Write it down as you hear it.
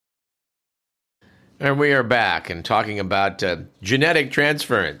And we are back and talking about genetic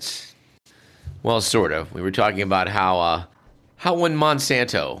transference. Well, sort of. We were talking about how when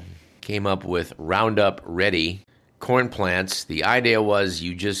Monsanto came up with Roundup Ready corn plants, the idea was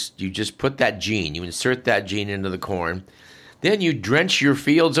you just put that gene, you insert that gene into the corn, then you drench your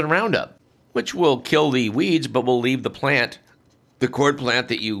fields in Roundup, which will kill the weeds but will leave the corn plant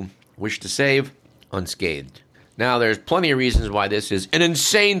that you wish to save, unscathed. Now, there's plenty of reasons why this is an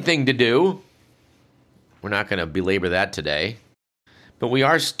insane thing to do. We're not going to belabor that today. But we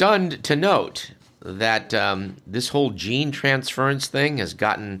are stunned to note that this whole gene transference thing has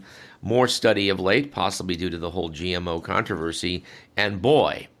gotten more study of late, possibly due to the whole GMO controversy. And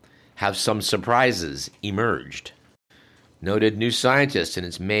boy, have some surprises emerged. Noted New Scientist in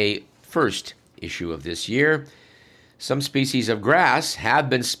its May 1st issue of this year, some species of grass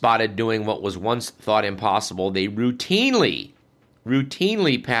have been spotted doing what was once thought impossible. They routinely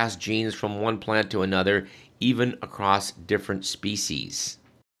pass genes from one plant to another, even across different species.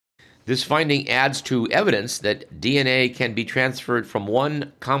 This finding adds to evidence that DNA can be transferred from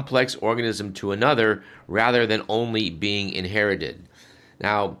one complex organism to another rather than only being inherited.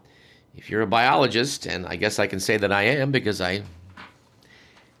 Now, if you're a biologist, and I guess I can say that I am because I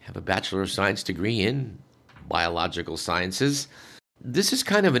have a Bachelor of Science degree in biological sciences, this is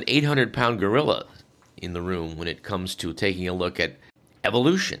kind of an 800-pound gorilla in the room when it comes to taking a look at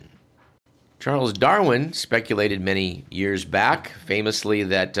evolution. Charles Darwin speculated many years back, famously,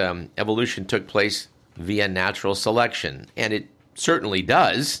 that evolution took place via natural selection, and it certainly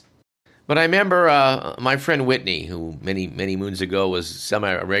does. But I remember my friend Whitney, who many moons ago was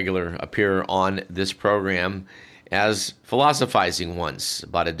semi-regular appearer on this program, as philosophizing once,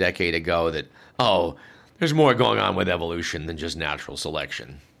 about a decade ago, that, there's more going on with evolution than just natural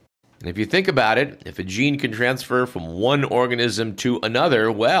selection. And if you think about it, if a gene can transfer from one organism to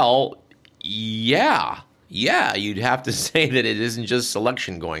another, well, yeah, you'd have to say that it isn't just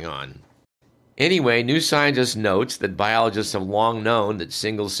selection going on. Anyway, New Scientist notes that biologists have long known that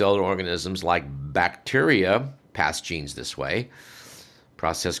single-celled organisms like bacteria pass genes this way, a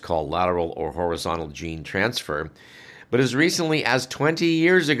process called lateral or horizontal gene transfer. But as recently as 20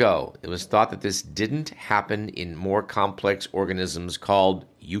 years ago, it was thought that this didn't happen in more complex organisms called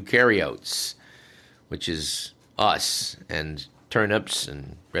eukaryotes, which is us and turnips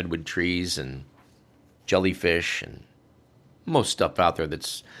and redwood trees and jellyfish and most stuff out there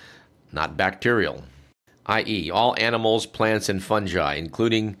that's not bacterial, i.e. all animals, plants, and fungi,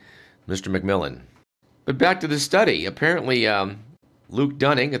 including Mr. McMillan. But back to the study. Apparently, Luke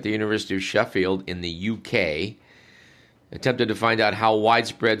Dunning at the University of Sheffield in the UK attempted to find out how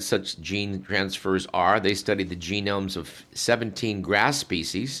widespread such gene transfers are. They studied the genomes of 17 grass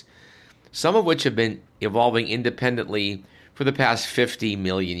species, some of which have been evolving independently for the past 50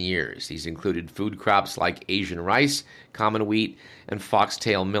 million years. These included food crops like Asian rice, common wheat, and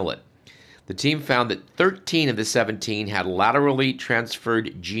foxtail millet. The team found that 13 of the 17 had laterally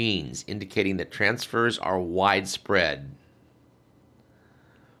transferred genes, indicating that transfers are widespread.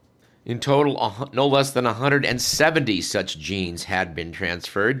 In total, no less than 170 such genes had been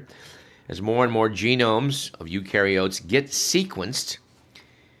transferred. As more and more genomes of eukaryotes get sequenced,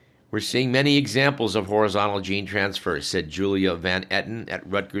 we're seeing many examples of horizontal gene transfer, said Julia Van Etten at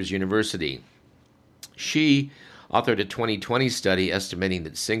Rutgers University. She authored a 2020 study estimating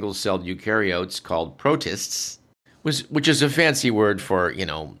that single-celled eukaryotes, called protists, which is a fancy word for,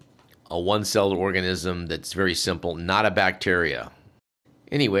 a one-celled organism that's very simple, not a bacteria.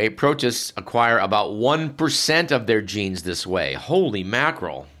 Anyway, protists acquire about 1% of their genes this way. Holy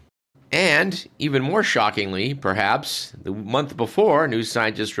mackerel. And, even more shockingly, perhaps, the month before, New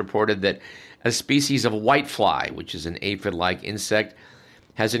Scientist reported that a species of whitefly, which is an aphid-like insect,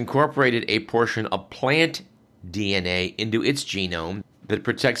 has incorporated a portion of plant DNA into its genome that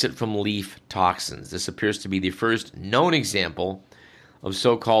protects it from leaf toxins. This appears to be the first known example of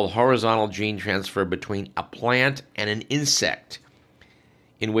so-called horizontal gene transfer between a plant and an insect,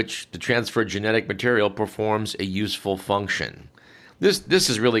 in which the transferred genetic material performs a useful function. This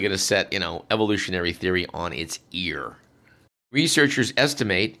is really going to set, evolutionary theory on its ear. Researchers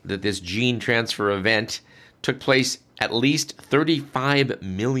estimate that this gene transfer event took place at least 35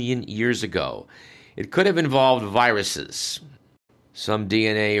 million years ago. It could have involved viruses. Some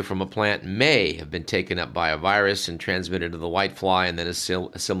DNA from a plant may have been taken up by a virus and transmitted to the whitefly and then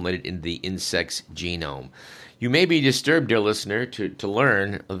assimilated into the insect's genome. You may be disturbed, dear listener, to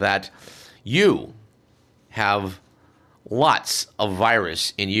learn that you have lots of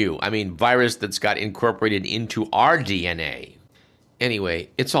virus in you. I mean, virus that's got incorporated into our DNA. Anyway,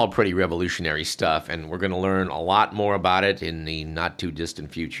 it's all pretty revolutionary stuff, and we're going to learn a lot more about it in the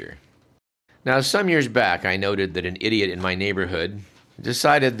not-too-distant future. Now, some years back, I noted that an idiot in my neighborhood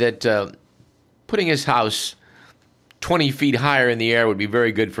decided that putting his house 20 feet higher in the air would be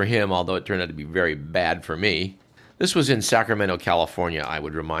very good for him, although it turned out to be very bad for me. This was in Sacramento, California, I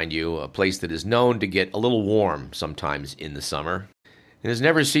would remind you, a place that is known to get a little warm sometimes in the summer. It has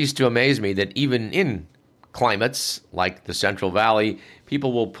never ceased to amaze me that even in climates like the Central Valley,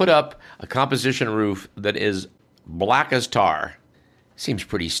 people will put up a composition roof that is black as tar. Seems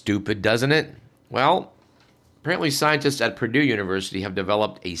pretty stupid, doesn't it? Well, apparently scientists at Purdue University have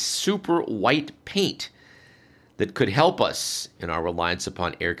developed a super white paint that could help us in our reliance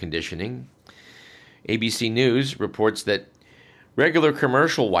upon air conditioning. ABC News reports that regular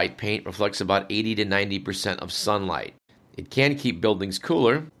commercial white paint reflects about 80 to 90% of sunlight. It can keep buildings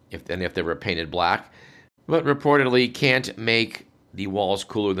cooler if they were painted black, but reportedly can't make the walls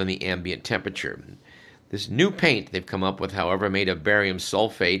cooler than the ambient temperature. This new paint they've come up with, however, made of barium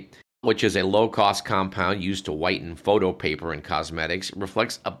sulfate, which is a low-cost compound used to whiten photo paper and cosmetics,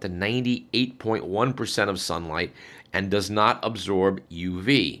 reflects up to 98.1% of sunlight and does not absorb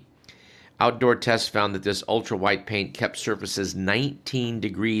UV. Outdoor tests found that this ultra-white paint kept surfaces 19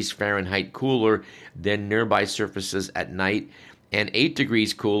 degrees Fahrenheit cooler than nearby surfaces at night and 8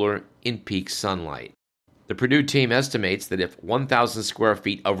 degrees cooler in peak sunlight. The Purdue team estimates that if 1,000 square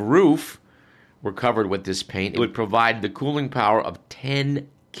feet of roof were covered with this paint, it would provide the cooling power of 10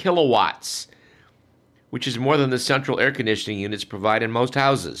 kilowatts, which is more than the central air conditioning units provide in most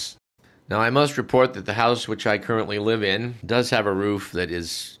houses. Now, I must report that the house which I currently live in does have a roof that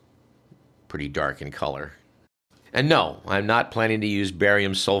is pretty dark in color. And no, I'm not planning to use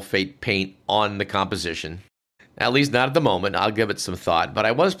barium sulfate paint on the composition. At least not at the moment. I'll give it some thought. But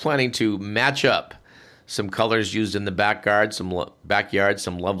I was planning to match up some colors used in the backyard,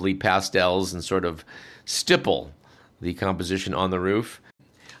 some lovely pastels, and sort of stipple the composition on the roof.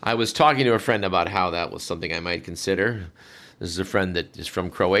 I was talking to a friend about how that was something I might consider. This is a friend that is from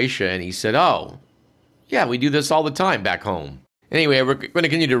Croatia, and he said, "Oh, yeah, we do this all the time back home." Anyway, we're going to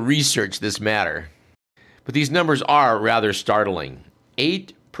continue to research this matter. But these numbers are rather startling.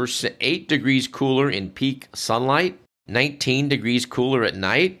 8 degrees cooler in peak sunlight, 19 degrees cooler at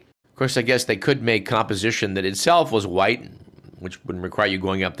night. Of course, I guess they could make composition that itself was white, which wouldn't require you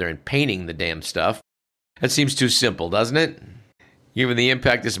going up there and painting the damn stuff. That seems too simple, doesn't it? Given the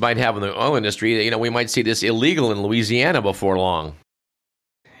impact this might have on the oil industry, we might see this illegal in Louisiana before long.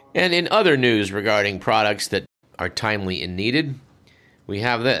 And in other news regarding products that are timely and needed, we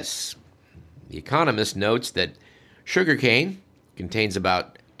have this. The Economist notes that sugarcane contains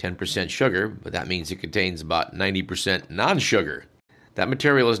about 10% sugar, but that means it contains about 90% non-sugar. That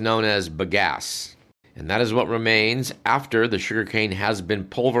material is known as bagasse, and that is what remains after the sugarcane has been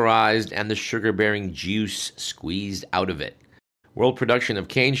pulverized and the sugar-bearing juice squeezed out of it. World production of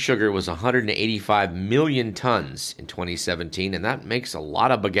cane sugar was 185 million tons in 2017, and that makes a lot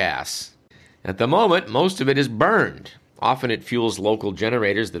of bagasse. At the moment, most of it is burned. Often it fuels local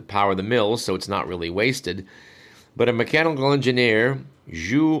generators that power the mills, so it's not really wasted. But a mechanical engineer,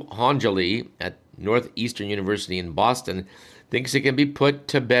 Zhu Hongjali, at Northeastern University in Boston, thinks it can be put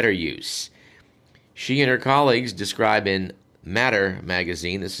to better use. She and her colleagues describe in Matter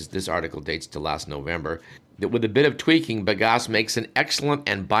magazine, this article dates to last November, that with a bit of tweaking, bagasse makes an excellent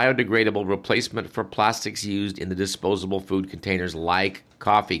and biodegradable replacement for plastics used in the disposable food containers like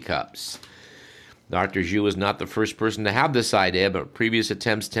coffee cups. Dr. Zhu is not the first person to have this idea, but previous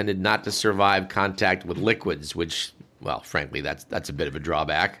attempts tended not to survive contact with liquids, which, well, frankly, that's a bit of a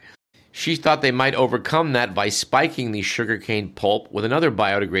drawback. She thought they might overcome that by spiking the sugarcane pulp with another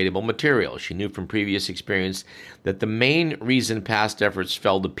biodegradable material. She knew from previous experience that the main reason past efforts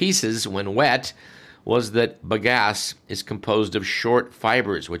fell to pieces when wet was that bagasse is composed of short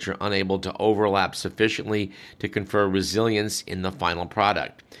fibers which are unable to overlap sufficiently to confer resilience in the final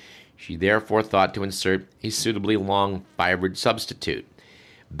product. She therefore thought to insert a suitably long fibered substitute.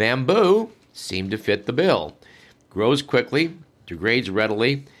 Bamboo seemed to fit the bill. Grows quickly, degrades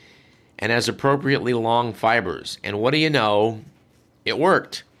readily, and has appropriately long fibers. And what do you know? It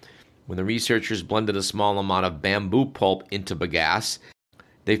worked. When the researchers blended a small amount of bamboo pulp into bagasse,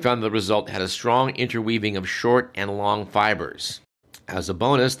 they found the result had a strong interweaving of short and long fibers. As a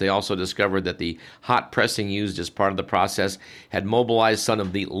bonus, they also discovered that the hot pressing used as part of the process had mobilized some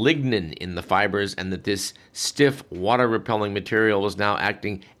of the lignin in the fibers, and that this stiff, water-repelling material was now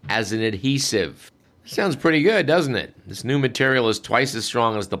acting as an adhesive. Sounds pretty good, doesn't it? This new material is twice as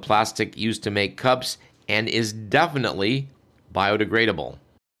strong as the plastic used to make cups and is definitely biodegradable.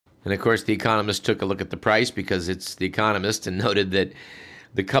 And of course, The Economist took a look at the price because it's The Economist and noted that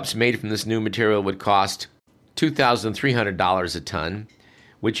the cups made from this new material would cost $2,300 a ton,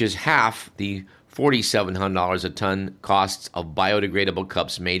 which is half the $4,700 a ton costs of biodegradable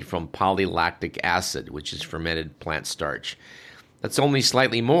cups made from polylactic acid, which is fermented plant starch. That's only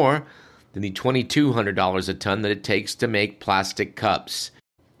slightly more than the $2,200 a ton that it takes to make plastic cups.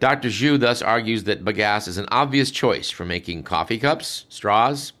 Dr. Zhu thus argues that bagasse is an obvious choice for making coffee cups,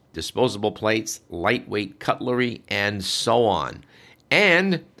 straws, disposable plates, lightweight cutlery, and so on.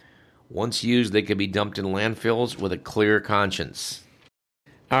 And once used, they could be dumped in landfills with a clear conscience.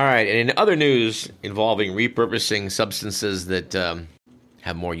 All right, and in other news involving repurposing substances that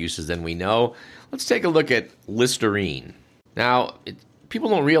have more uses than we know, let's take a look at Listerine. Now, people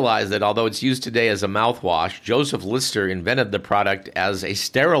don't realize that although it's used today as a mouthwash, Joseph Lister invented the product as a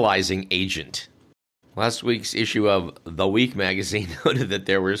sterilizing agent. Last week's issue of The Week magazine noted that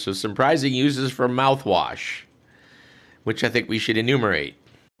there were some surprising uses for mouthwash, which I think we should enumerate.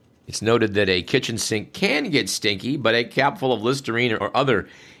 It's noted that a kitchen sink can get stinky, but a cap full of Listerine or other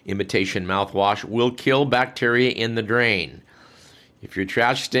imitation mouthwash will kill bacteria in the drain. If your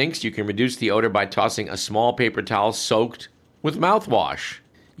trash stinks, you can reduce the odor by tossing a small paper towel soaked with mouthwash.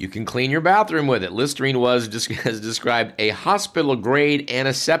 You can clean your bathroom with it. Listerine was, as described, a hospital-grade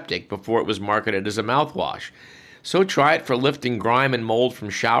antiseptic before it was marketed as a mouthwash. So try it for lifting grime and mold from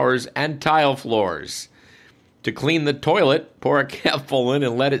showers and tile floors. To clean the toilet, pour a capful in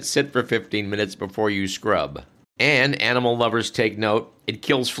and let it sit for 15 minutes before you scrub. And animal lovers take note, it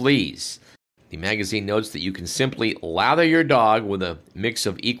kills fleas. The magazine notes that you can simply lather your dog with a mix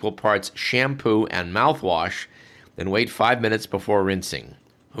of equal parts shampoo and mouthwash, then wait 5 minutes before rinsing.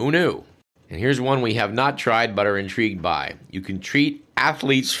 Who knew? And here's one we have not tried but are intrigued by. You can treat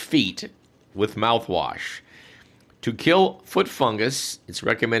athletes' feet with mouthwash. To kill foot fungus, it's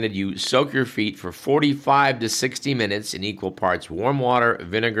recommended you soak your feet for 45 to 60 minutes in equal parts warm water,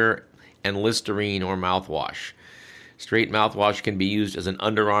 vinegar, and Listerine or mouthwash. Straight mouthwash can be used as an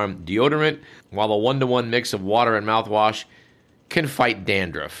underarm deodorant, while a 1-to-1 mix of water and mouthwash can fight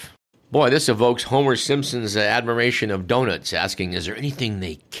dandruff. Boy, this evokes Homer Simpson's admiration of donuts, asking, is there anything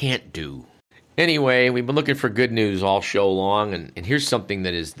they can't do? Anyway, we've been looking for good news all show long, and here's something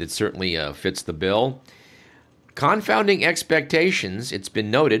that certainly fits the bill. Confounding expectations, it's been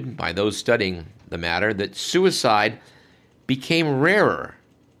noted by those studying the matter that suicide became rarer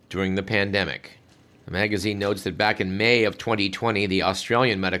during the pandemic. The magazine notes that back in May of 2020, the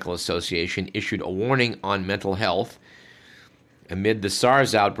Australian Medical Association issued a warning on mental health. Amid the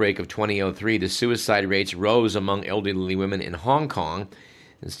SARS outbreak of 2003, the suicide rates rose among elderly women in Hong Kong,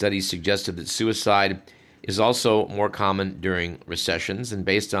 and studies suggested that suicide is also more common during recessions. And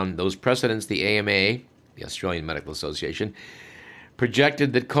based on those precedents, the AMA, the Australian Medical Association,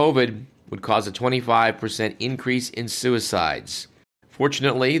 projected that COVID would cause a 25% increase in suicides.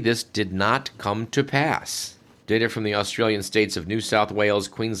 Fortunately, this did not come to pass. Data from the Australian states of New South Wales,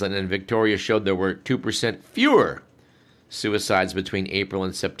 Queensland, and Victoria showed there were 2% fewer suicides between April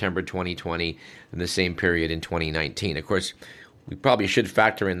and September 2020 than the same period in 2019. Of course, we probably should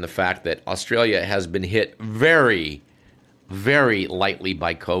factor in the fact that Australia has been hit very, very lightly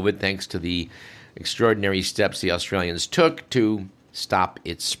by COVID, thanks to the extraordinary steps the Australians took to stop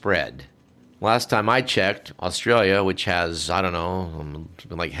its spread. Last time I checked, Australia, which has,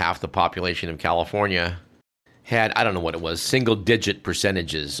 like half the population of California, had, single-digit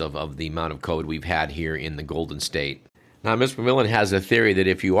percentages of the amount of COVID we've had here in the Golden State. Now, Ms. McMillan has a theory that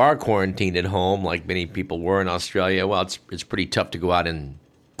if you are quarantined at home, like many people were in Australia, well, it's pretty tough to go out and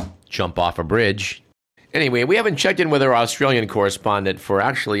jump off a bridge. Anyway, we haven't checked in with our Australian correspondent for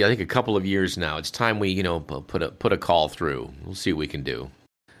actually, I think, a couple of years now. It's time we, put a call through. We'll see what we can do.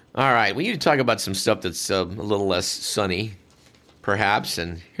 All right, we need to talk about some stuff that's a little less sunny, perhaps,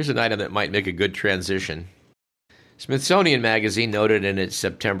 and here's an item that might make a good transition. Smithsonian Magazine noted in its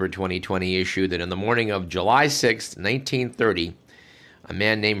September 2020 issue that in the morning of July 6, 1930, a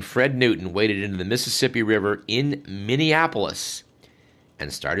man named Fred Newton waded into the Mississippi River in Minneapolis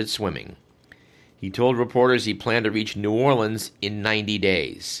and started swimming. He told reporters he planned to reach New Orleans in 90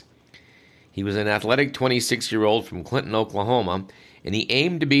 days. He was an athletic 26-year-old from Clinton, Oklahoma, and he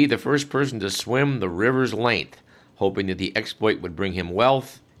aimed to be the first person to swim the river's length, hoping that the exploit would bring him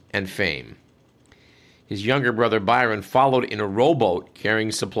wealth and fame. His younger brother Byron followed in a rowboat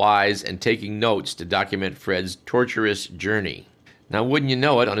carrying supplies and taking notes to document Fred's torturous journey. Now, wouldn't you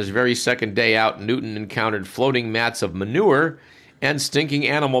know it, on his very second day out, Newton encountered floating mats of manure and stinking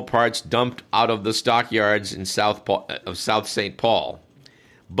animal parts dumped out of the stockyards in South St. Paul.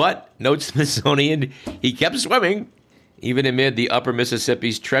 But, notes Smithsonian, he kept swimming, even amid the upper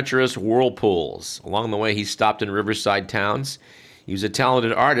Mississippi's treacherous whirlpools. Along the way, he stopped in riverside towns. He was a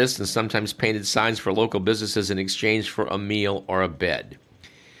talented artist and sometimes painted signs for local businesses in exchange for a meal or a bed.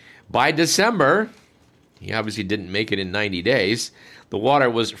 By December, he obviously didn't make it in 90 days, the water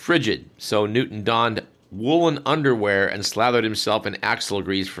was frigid, so Newton donned woolen underwear and slathered himself in axle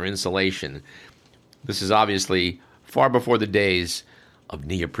grease for insulation. This is obviously far before the days of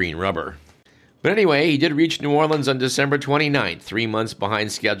neoprene rubber. But anyway, he did reach New Orleans on December 29th, 3 months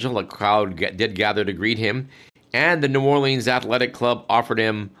behind schedule. A crowd did gather to greet him, and the New Orleans Athletic Club offered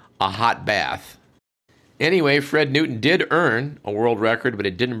him a hot bath. Anyway, Fred Newton did earn a world record, but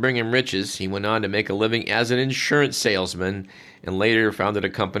it didn't bring him riches. He went on to make a living as an insurance salesman and later founded a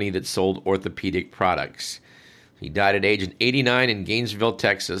company that sold orthopedic products. He died at age 89 in Gainesville,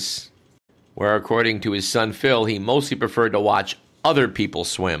 Texas, where, according to his son Phil, he mostly preferred to watch other people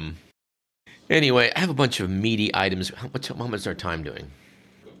swim. Anyway, I have a bunch of meaty items. How much is our time doing?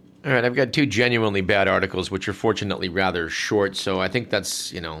 All right, I've got 2 genuinely bad articles, which are fortunately rather short, so I think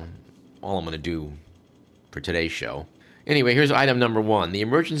that's, all I'm going to do for today's show. Anyway, here's item number 1. The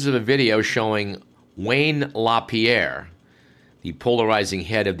emergence of a video showing Wayne LaPierre, the polarizing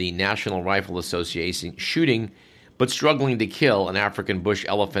head of the National Rifle Association, shooting but struggling to kill an African bush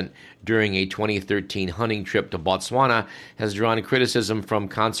elephant during a 2013 hunting trip to Botswana, has drawn criticism from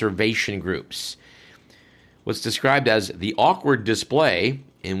conservation groups. What's described as the awkward display,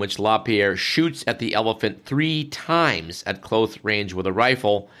 in which LaPierre shoots at the elephant 3 times at close range with a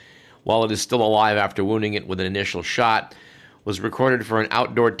rifle, while it is still alive after wounding it with an initial shot, was recorded for an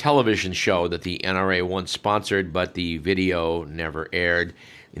outdoor television show that the NRA once sponsored, but the video never aired.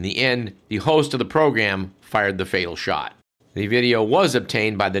 In the end, the host of the program fired the fatal shot. The video was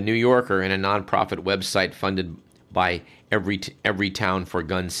obtained by The New Yorker and a nonprofit website funded by Everytown for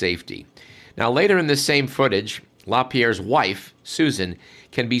Gun Safety. Now, later in this same footage, LaPierre's wife, Susan,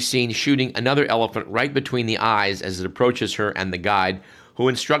 can be seen shooting another elephant right between the eyes as it approaches her and the guide, who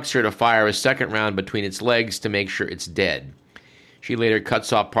instructs her to fire a second round between its legs to make sure it's dead. She later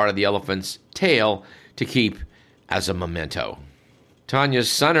cuts off part of the elephant's tail to keep as a memento. Tanya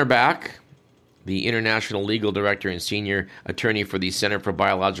Sonnerbach, the international legal director and senior attorney for the Center for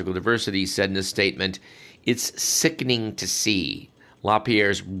Biological Diversity, said in a statement, "It's sickening to see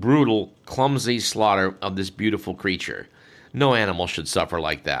LaPierre's brutal, clumsy slaughter of this beautiful creature. No animal should suffer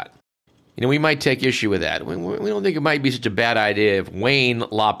like that." We might take issue with that. We don't think it might be such a bad idea if Wayne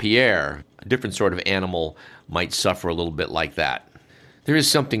LaPierre, a different sort of animal, might suffer a little bit like that. There is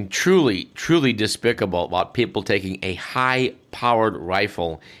something truly, truly despicable about people taking a high-powered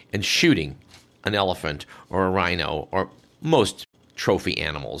rifle and shooting an elephant or a rhino or most trophy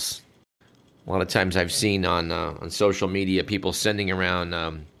animals. A lot of times I've seen on social media people sending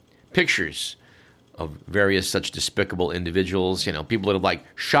around pictures of various such despicable individuals, people that have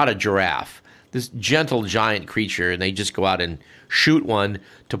shot a giraffe, this gentle giant creature, and they just go out and shoot one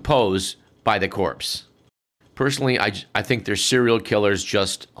to pose by the corpse. Personally, I think they're serial killers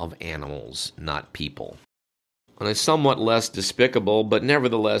just of animals, not people. On a somewhat less despicable, but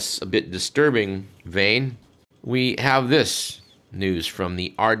nevertheless a bit disturbing vein, we have this news from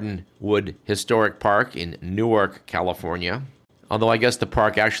the Ardenwood Historic Park in Newark, California. Although I guess the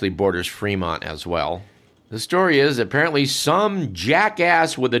park actually borders Fremont as well. The story is apparently some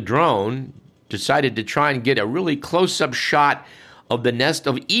jackass with a drone decided to try and get a really close-up shot of the nest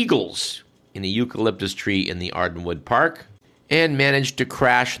of eagles in a eucalyptus tree in the Ardenwood Park and managed to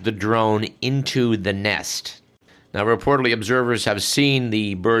crash the drone into the nest. Now, reportedly, observers have seen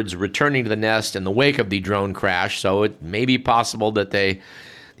the birds returning to the nest in the wake of the drone crash, so it may be possible that the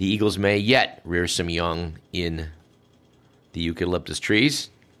eagles may yet rear some young in the eucalyptus trees.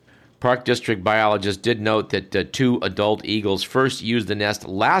 Park District biologists did note that 2 adult eagles first used the nest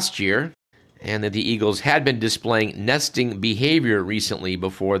last year, and that the eagles had been displaying nesting behavior recently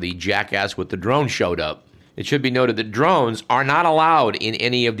before the jackass with the drone showed up. It should be noted that drones are not allowed in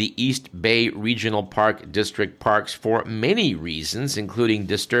any of the East Bay Regional Park District parks for many reasons, including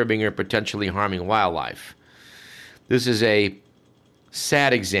disturbing or potentially harming wildlife. This is a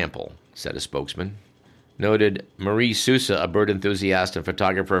sad example, said a spokesman. Noted Marie Sousa, a bird enthusiast and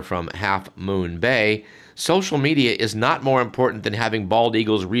photographer from Half Moon Bay, social media is not more important than having bald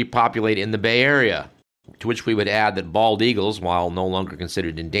eagles repopulate in the Bay Area. To which we would add that bald eagles, while no longer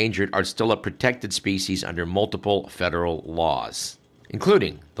considered endangered, are still a protected species under multiple federal laws,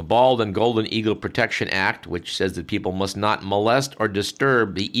 including the Bald and Golden Eagle Protection Act, which says that people must not molest or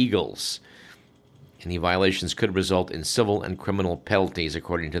disturb the eagles. Any violations could result in civil and criminal penalties,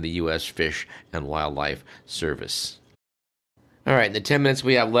 according to the U.S. Fish and Wildlife Service. All right, in the 10 minutes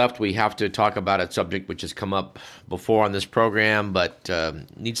we have left, we have to talk about a subject which has come up before on this program, but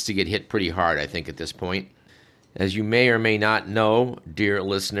needs to get hit pretty hard, I think, at this point. As you may or may not know, dear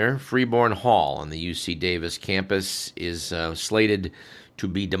listener, Freeborn Hall on the UC Davis campus is slated to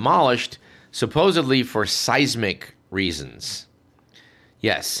be demolished, supposedly for seismic reasons.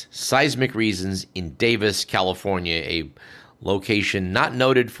 Yes, seismic reasons in Davis, California, a location not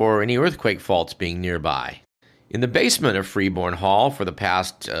noted for any earthquake faults being nearby. In the basement of Freeborn Hall for the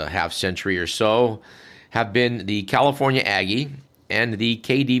past half century or so have been the California Aggie and the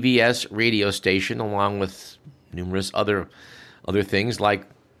KDVS radio station, along with numerous other things like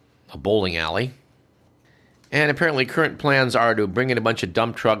a bowling alley. And apparently current plans are to bring in a bunch of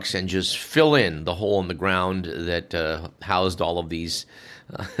dump trucks and just fill in the hole in the ground that housed all of these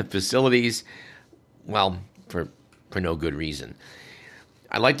facilities, well, for no good reason.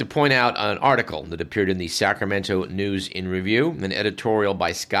 I'd like to point out an article that appeared in the Sacramento News in Review, an editorial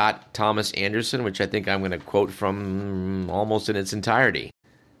by Scott Thomas Anderson, which I think I'm going to quote from almost in its entirety.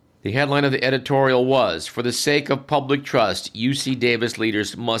 The headline of the editorial was, "For the sake of public trust, UC Davis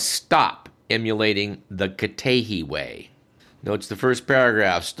leaders must stop emulating the Katehi way." Notes the first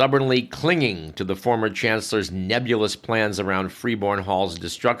paragraph, "Stubbornly clinging to the former chancellor's nebulous plans around Freeborn Hall's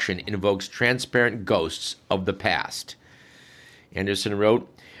destruction invokes transparent ghosts of the past." Anderson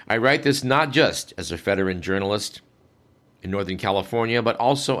wrote, "I write this not just as a veteran journalist in Northern California, but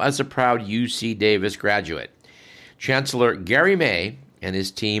also as a proud UC Davis graduate. Chancellor Gary May and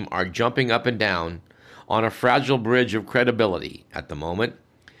his team are jumping up and down on a fragile bridge of credibility at the moment.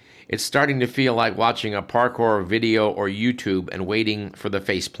 It's starting to feel like watching a parkour video or YouTube and waiting for the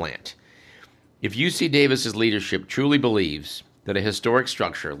faceplant. If UC Davis's leadership truly believes that a historic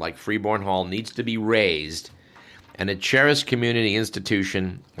structure like Freeborn Hall needs to be razed and a cherished community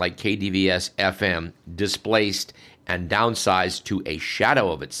institution like KDVS-FM displaced and downsized to a shadow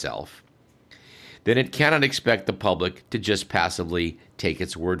of itself, then it cannot expect the public to just passively take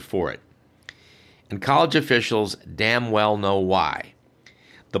its word for it. And college officials damn well know why.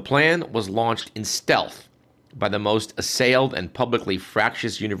 The plan was launched in stealth by the most assailed and publicly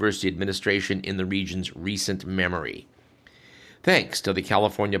fractious university administration in the region's recent memory. Thanks to the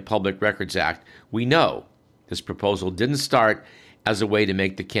California Public Records Act, we know this proposal didn't start as a way to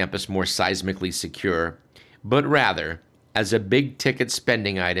make the campus more seismically secure, but rather as a big-ticket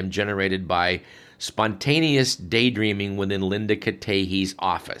spending item generated by spontaneous daydreaming within Linda Katehi's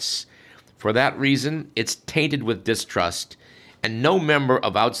office. For that reason, it's tainted with distrust, and no member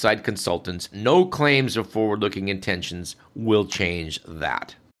of outside consultants, no claims of forward-looking intentions will change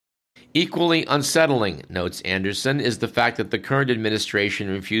that. Equally unsettling, notes Anderson, is the fact that the current administration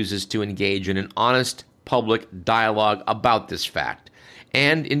refuses to engage in an honest public dialogue about this fact.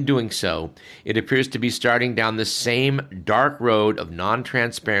 And in doing so, it appears to be starting down the same dark road of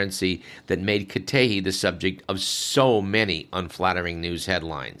non-transparency that made Katehi the subject of so many unflattering news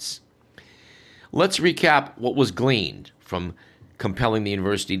headlines. Let's recap what was gleaned from compelling the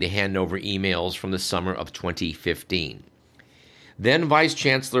university to hand over emails from the summer of 2015. Then Vice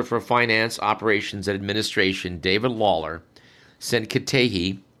Chancellor for Finance, Operations, and Administration, David Lawler, sent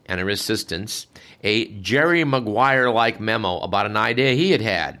Katehi and her assistants a Jerry Maguire-like memo about an idea he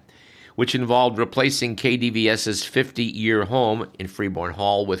had, which involved replacing KDVS's 50-year home in Freeborn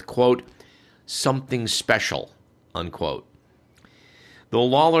Hall with, quote, something special, unquote. Though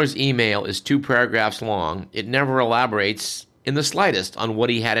Lawler's email is 2 paragraphs long, it never elaborates in the slightest on what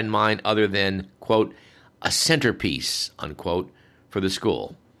he had in mind other than, quote, a centerpiece, unquote, for the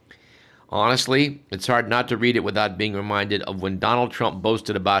school. Honestly, it's hard not to read it without being reminded of when Donald Trump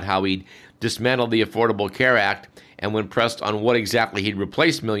boasted about how he'd dismantled the Affordable Care Act, and when pressed on what exactly he'd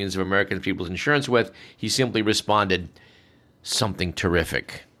replaced millions of American people's insurance with, he simply responded, something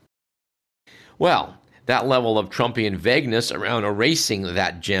terrific. Well, that level of Trumpian vagueness around erasing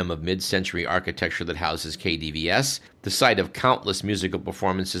that gem of mid-century architecture that houses KDVS, the site of countless musical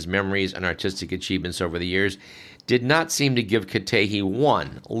performances, memories, and artistic achievements over the years, did not seem to give Katehi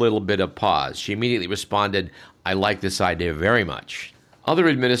one little bit of pause. She immediately responded, I like this idea very much. Other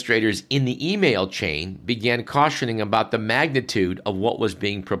administrators in the email chain began cautioning about the magnitude of what was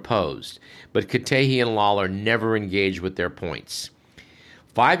being proposed, but Katehi and Lawler never engaged with their points.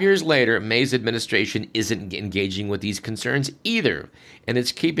 5 years later, May's administration isn't engaging with these concerns either, and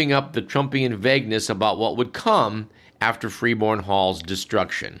it's keeping up the Trumpian vagueness about what would come after Freeborn Hall's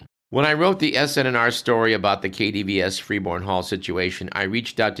destruction. When I wrote the SNNR story about the KDVS Freeborn Hall situation, I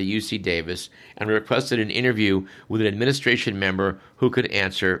reached out to UC Davis and requested an interview with an administration member who could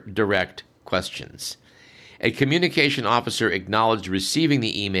answer direct questions. A communication officer acknowledged receiving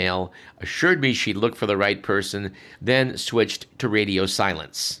the email, assured me she'd look for the right person, then switched to radio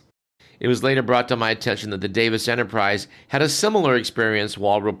silence. It was later brought to my attention that the Davis Enterprise had a similar experience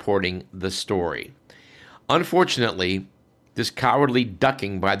while reporting the story. Unfortunately, This cowardly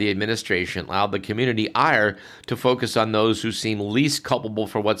ducking by the administration allowed the community ire to focus on those who seem least culpable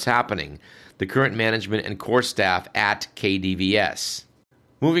for what's happening, the current management and core staff at KDVS.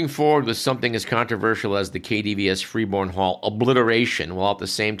 Moving forward with something as controversial as the KDVS Freeborn Hall obliteration, while at the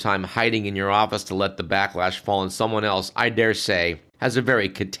same time hiding in your office to let the backlash fall on someone else, I dare say, has a very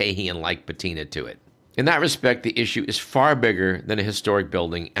Katahian-like patina to it. In that respect, the issue is far bigger than a historic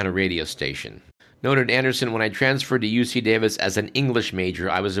building and a radio station. Noted Anderson, when I transferred to UC Davis as an English major,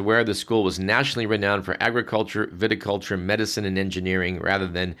 I was aware the school was nationally renowned for agriculture, viticulture, medicine, and engineering rather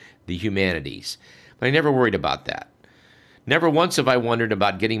than the humanities. But I never worried about that. Never once have I wondered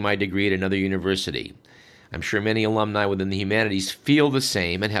about getting my degree at another university. I'm sure many alumni within the humanities feel the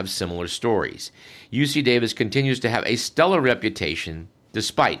same and have similar stories. UC Davis continues to have a stellar reputation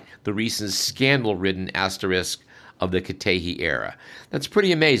despite the recent scandal-ridden asterisk of the Katahi era. That's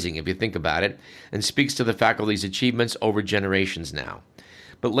pretty amazing if you think about it, and speaks to the faculty's achievements over generations now.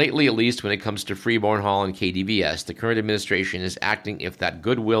 But lately, at least when it comes to Freeborn Hall and KDVS, the current administration is acting if that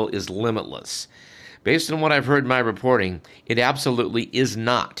goodwill is limitless. Based on what I've heard in my reporting, it absolutely is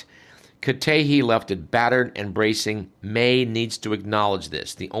not. Katahi left it battered and bracing. May needs to acknowledge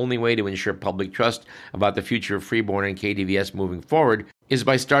this. The only way to ensure public trust about the future of Freeborn and KDVS moving forward is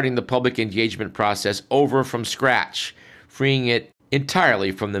by starting the public engagement process over from scratch, freeing it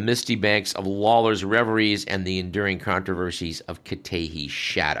entirely from the misty banks of Lawler's reveries and the enduring controversies of Katahi's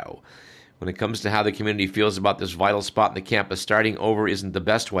shadow. When it comes to how the community feels about this vital spot in the campus, starting over isn't the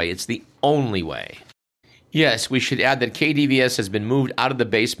best way. It's the only way. Yes, we should add that KDVS has been moved out of the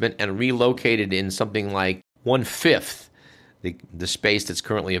basement and relocated in something like 1/5 the space that's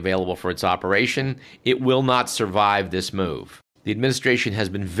currently available for its operation. It will not survive this move. The administration has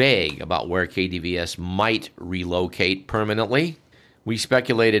been vague about where KDVS might relocate permanently. We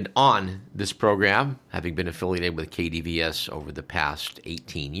speculated on this program, having been affiliated with KDVS over the past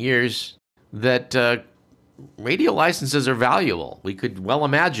 18 years, that radio licenses are valuable. We could well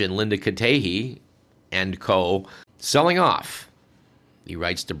imagine Linda Katahi and co. selling off the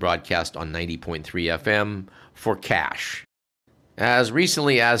rights to broadcast on 90.3 FM for cash. As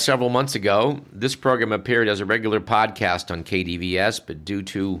recently as several months ago, this program appeared as a regular podcast on KDVS, but due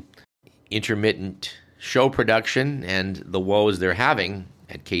to intermittent show production and the woes they're having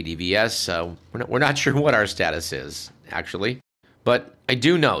at KDVS, we're not sure what our status is, actually. But I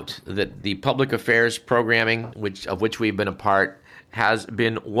do note that the public affairs programming, of which we've been a part, has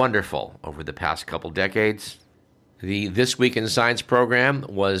been wonderful over the past couple decades. The This Week in Science program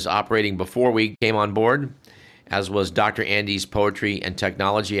was operating before we came on board, as was Dr. Andy's Poetry and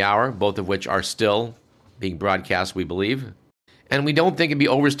Technology Hour, both of which are still being broadcast, we believe. And we don't think it'd be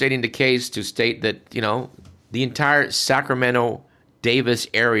overstating the case to state that, the entire Sacramento-Davis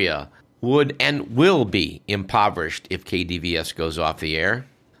area would and will be impoverished if KDVS goes off the air.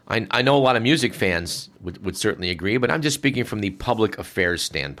 I know a lot of music fans would certainly agree, but I'm just speaking from the public affairs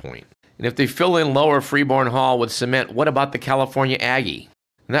standpoint. And if they fill in Lower Freeborn Hall with cement, what about the California Aggie?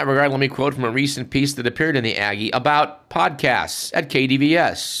 In that regard, let me quote from a recent piece that appeared in the Aggie about podcasts at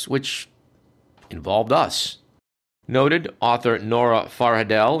KDVS, which involved us. Noted author Nora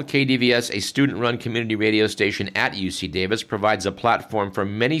Farhadel, KDVS, a student-run community radio station at UC Davis, provides a platform for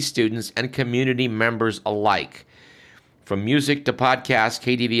many students and community members alike. From music to podcasts,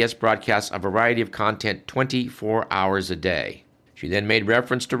 KDVS broadcasts a variety of content 24 hours a day. She then made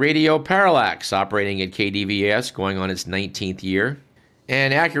reference to Radio Parallax, operating at KDVS, going on its 19th year,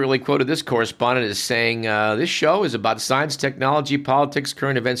 and accurately quoted this correspondent as saying, this show is about science, technology, politics,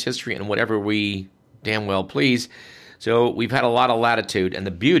 current events, history, and whatever we damn well please. So we've had a lot of latitude, and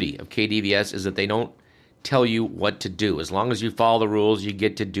the beauty of KDVS is that they don't tell you what to do. As long as you follow the rules, you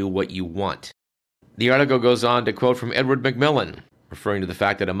get to do what you want. The article goes on to quote from Edward McMillan, referring to the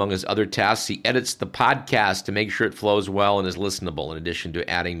fact that among his other tasks, he edits the podcast to make sure it flows well and is listenable, in addition to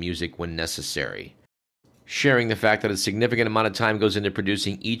adding music when necessary. Sharing the fact that a significant amount of time goes into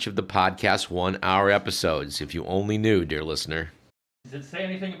producing each of the podcast's 1-hour episodes. If you only knew, dear listener. Does it say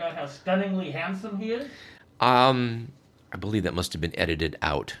anything about how stunningly handsome he is? I believe that must have been edited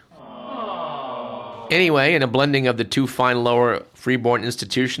out. Anyway, in a blending of the two fine lower freeborn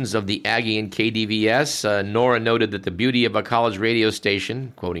institutions of the Aggie and KDVS, Nora noted that the beauty of a college radio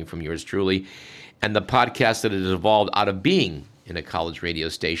station, quoting from yours truly, and the podcast that has evolved out of being in a college radio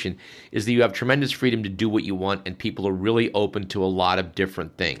station, is that you have tremendous freedom to do what you want, and people are really open to a lot of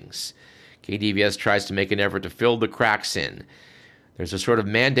different things. KDVS tries to make an effort to fill the cracks in. There's a sort of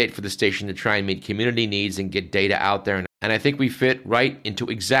mandate for the station to try and meet community needs and get data out there, and I think we fit right into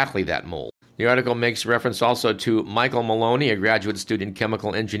exactly that mold. The article makes reference also to Michael Maloney, a graduate student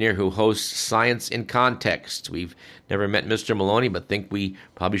chemical engineer who hosts Science in Context. We've never met Mr. Maloney, but think we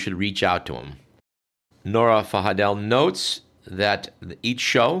probably should reach out to him. Nora Fahadel notes that each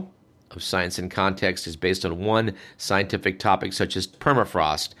show of Science in Context is based on one scientific topic, such as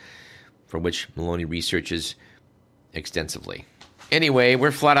permafrost, for which Maloney researches extensively. Anyway,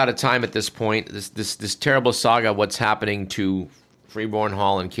 we're flat out of time at this point. This terrible saga, what's happening to Freeborn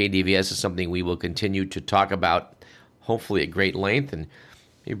Hall and KDVS, is something we will continue to talk about, hopefully at great length, and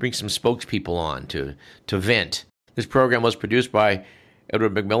maybe bring some spokespeople on to vent. This program was produced by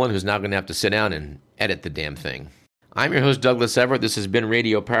Edward McMillan, who's now going to have to sit down and edit the damn thing. I'm your host, Douglas Everett. This has been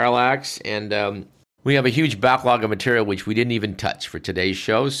Radio Parallax, and we have a huge backlog of material which we didn't even touch for today's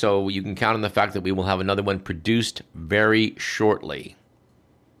show, so you can count on the fact that we will have another one produced very shortly.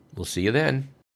 We'll see you then.